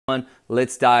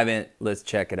Let's dive in. Let's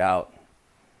check it out.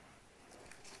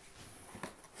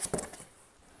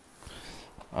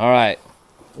 All right.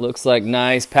 Looks like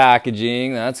nice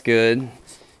packaging. That's good.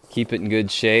 Keep it in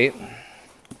good shape.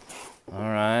 All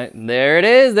right. There it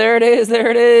is. There it is. There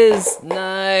it is.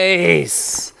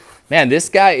 Nice. Man, this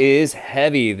guy is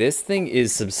heavy. This thing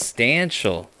is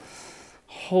substantial.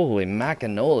 Holy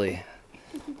macanoli.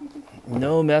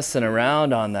 No messing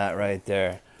around on that right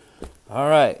there. All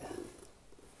right.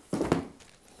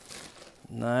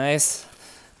 Nice.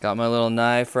 Got my little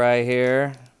knife right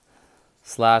here.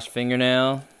 Slash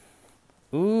fingernail.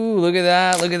 Ooh, look at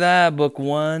that. Look at that. Book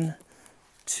 1,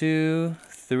 2,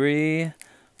 3,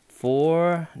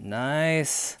 4.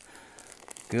 Nice.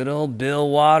 Good old Bill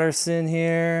Watterson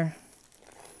here.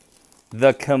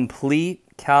 The Complete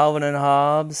Calvin and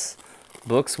Hobbes.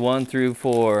 Books 1 through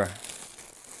 4.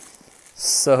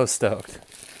 So stoked.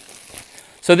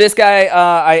 So this guy,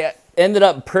 I ended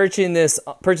up purchasing this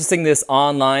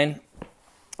online.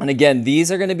 And again,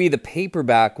 these are going to be the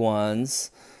paperback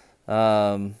ones,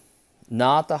 not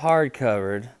the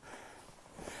hardcovered.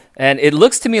 And it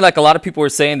looks to me like a lot of people were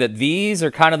saying that these are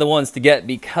kind of the ones to get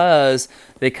because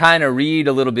they kind of read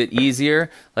a little bit easier.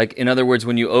 Like, in other words,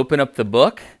 when you open up the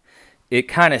book, it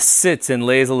kind of sits and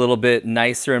lays a little bit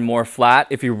nicer and more flat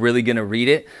if you're really going to read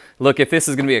it. Look, if this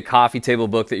is going to be a coffee table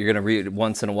book that you're going to read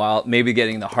once in a while, maybe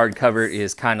getting the hardcover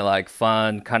is kind of like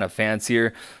fun, kind of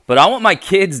fancier. But I want my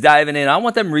kids diving in. I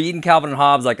want them reading Calvin and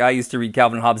Hobbes like I used to read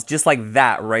Calvin and Hobbes, just like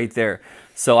that right there.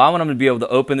 So I want them to be able to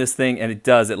open this thing, and it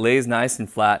does. It lays nice and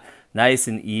flat, nice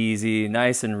and easy,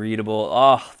 nice and readable.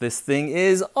 Oh, this thing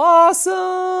is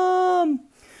awesome.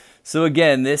 So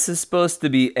again, this is supposed to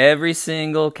be every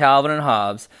single Calvin and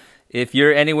Hobbes. If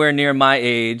you're anywhere near my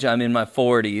age, I'm in my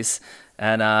 40s,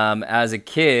 and as a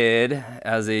kid,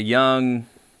 as a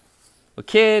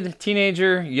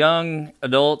teenager, young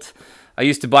adult, I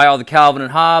used to buy all the Calvin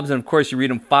and Hobbes, and of course you read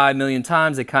them 5 million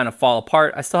times, they kind of fall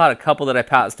apart. I still had a couple that I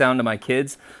passed down to my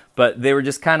kids, but they were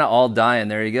just kind of all dying.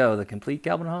 There you go, the Complete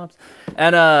Calvin and Hobbes.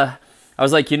 And I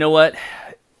was like, you know what?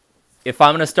 If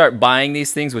I'm going to start buying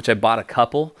these things, which I bought a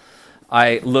couple,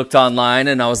 I looked online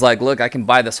and I was like, look, I can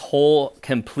buy this whole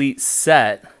complete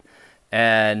set,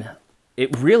 and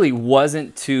it really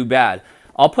wasn't too bad.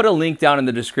 I'll put a link down in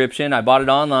the description. I bought it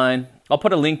online. I'll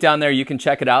put a link down there. You can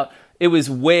check it out. It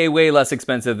was way, way less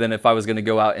expensive than if I was going to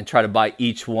go out and try to buy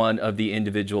each one of the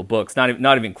individual books. Not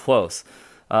even close.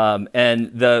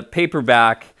 And the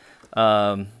paperback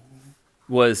was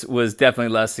definitely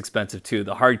less expensive too.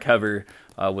 The hardcover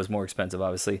was more expensive,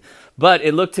 obviously. But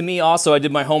it looked to me also, I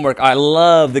did my homework. I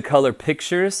love the color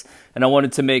pictures, and I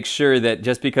wanted to make sure that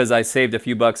just because I saved a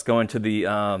few bucks going to the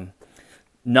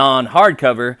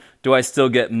non-hardcover, do I still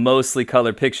get mostly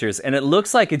color pictures? And it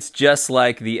looks like it's just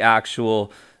like the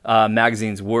actual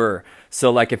magazines were. So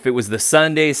like if it was the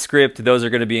Sunday script, those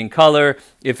are going to be in color.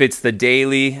 If it's the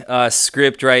daily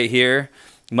script right here,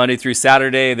 Monday through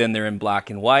Saturday, then they're in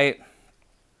black and white.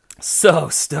 So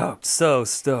stoked, so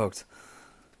stoked.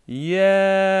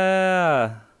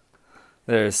 Yeah.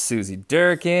 There's Susie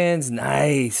Durkins.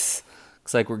 Nice.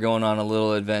 Looks like we're going on a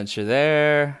little adventure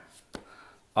there.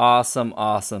 Awesome,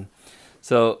 awesome.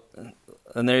 So,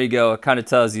 and there you go. It kind of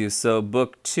tells you. So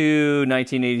book 2,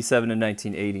 1987 to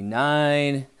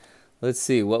 1989. Let's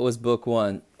see. What was book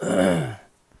 1? I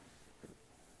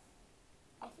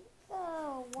think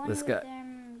one this guy.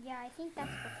 Yeah, I think that's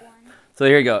book 1. So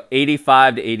here you go.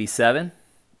 85 to 87.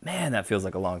 Man, that feels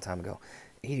like a long time ago.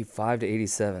 85 to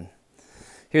 87.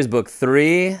 Here's book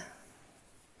 3.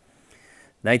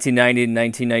 1990 to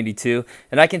 1992.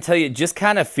 And I can tell you, just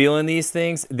kind of feeling these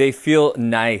things, they feel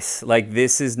nice. Like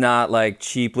this is not like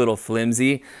cheap little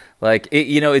flimsy. Like, it,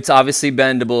 you know, it's obviously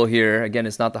bendable here. Again,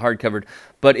 it's not the hardcover,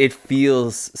 but it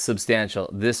feels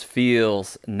substantial. This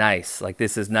feels nice. Like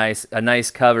this is nice, a nice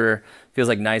cover. Feels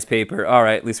like nice paper. All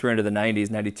right, at least we're into the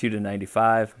 90s, 92 to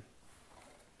 95.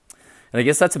 And I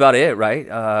guess that's about it, right?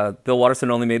 Bill Watterson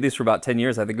only made these for about 10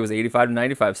 years. I think it was 85 to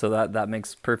 95, so that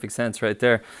makes perfect sense right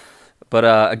there.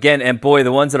 But again, and boy,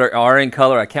 the ones that are in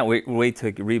color, I can't wait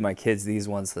to read my kids these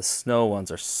ones. The snow ones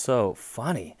are so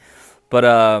funny.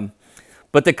 But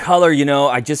the color, you know,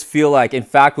 I just feel like, in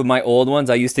fact, with my old ones,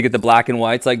 I used to get the black and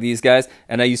whites like these guys,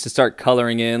 and I used to start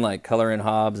coloring in, like color in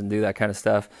Hobbes and do that kind of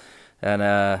stuff. And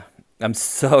I'm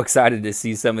so excited to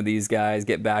see some of these guys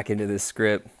get back into this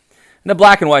script. And the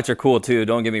black and whites are cool too,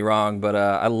 don't get me wrong, but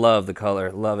I love the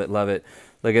color. Love it, love it.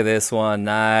 Look at this one.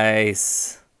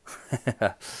 Nice.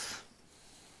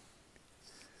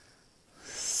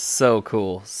 So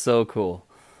cool, so cool.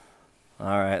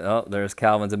 All right, oh, there's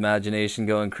Calvin's imagination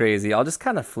going crazy. I'll just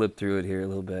kind of flip through it here a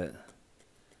little bit.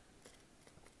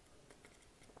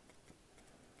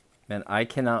 Man, I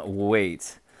cannot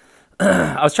wait.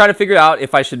 I was trying to figure out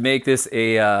if I should make this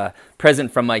a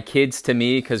present from my kids to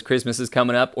me because Christmas is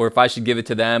coming up, or if I should give it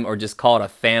to them or just call it a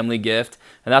family gift.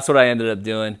 And that's what I ended up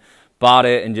doing. Bought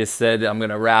it and just said I'm going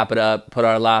to wrap it up, put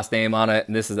our last name on it,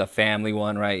 and this is a family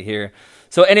one right here.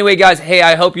 So anyway, guys, hey,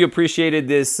 I hope you appreciated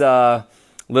this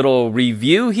little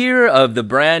review here of the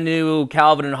brand new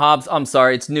Calvin and Hobbes. I'm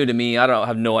sorry, it's new to me. I don't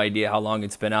have no idea how long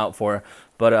it's been out for.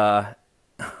 But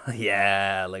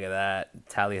yeah, look at that.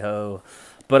 Tally-ho.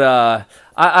 But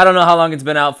I don't know how long it's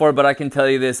been out for, but I can tell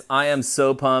you this. I am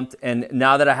so pumped, and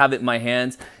now that I have it in my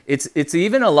hands, it's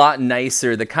even a lot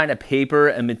nicer. The kind of paper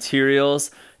and materials,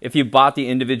 if you bought the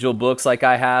individual books like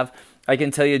I have, I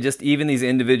can tell you just even these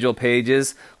individual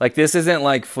pages, like this isn't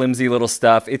like flimsy little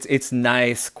stuff. It's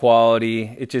nice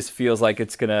quality. It just feels like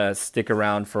it's going to stick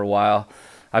around for a while.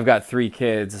 I've got 3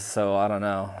 kids, so I don't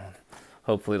know.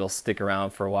 Hopefully it'll stick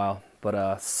around for a while.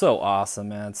 But so awesome,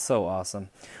 man. So awesome.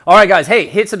 All right, guys. Hey,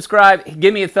 hit subscribe.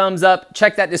 Give me a thumbs up.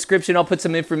 Check that description. I'll put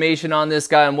some information on this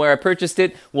guy and where I purchased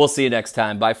it. We'll see you next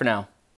time. Bye for now.